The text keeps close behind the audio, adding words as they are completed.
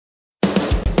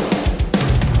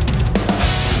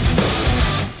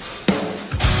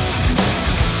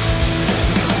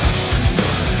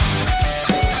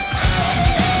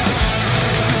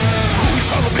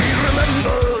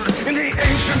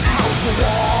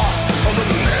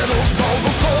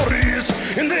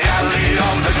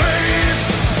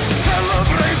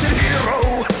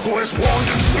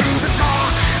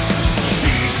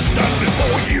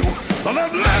of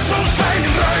that metal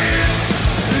shining bright,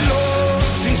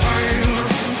 lost in time,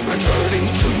 returning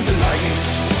to the light.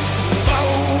 Bow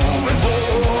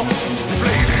before this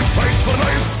lady fights for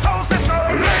life. So sister,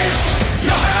 raise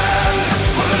your hand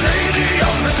for the lady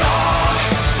of the dark,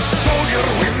 soldier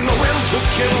with no will to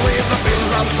kill with the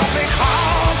philanthropic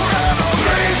heart. Forever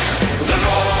break the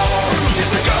norm,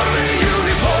 she's the girl in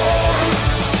uniform,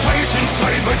 fighting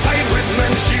side by side with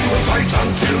men. She will fight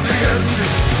until the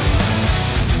end.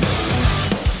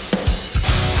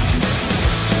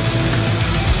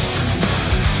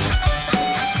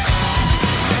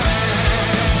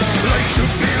 Life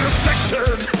should be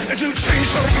respected, and to change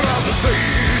her brother's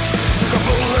fate, took a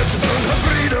bullet to earn her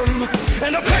freedom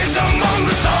and a place among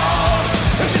the stars.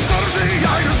 And she served the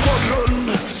Irish squadron,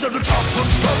 served the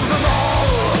toughest of them all.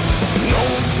 No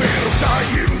fear of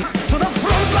dying, for the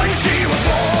front line she was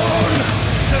born.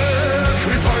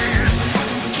 Sacrifice,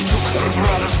 she took her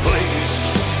brother's place.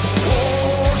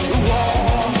 War to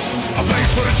war, a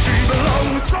place where she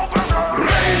belonged. So brother,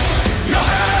 raise your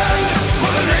hand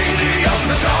for the lady of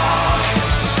the dark,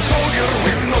 soldier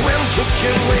with no will to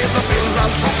kill with a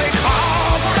philanthropic heart.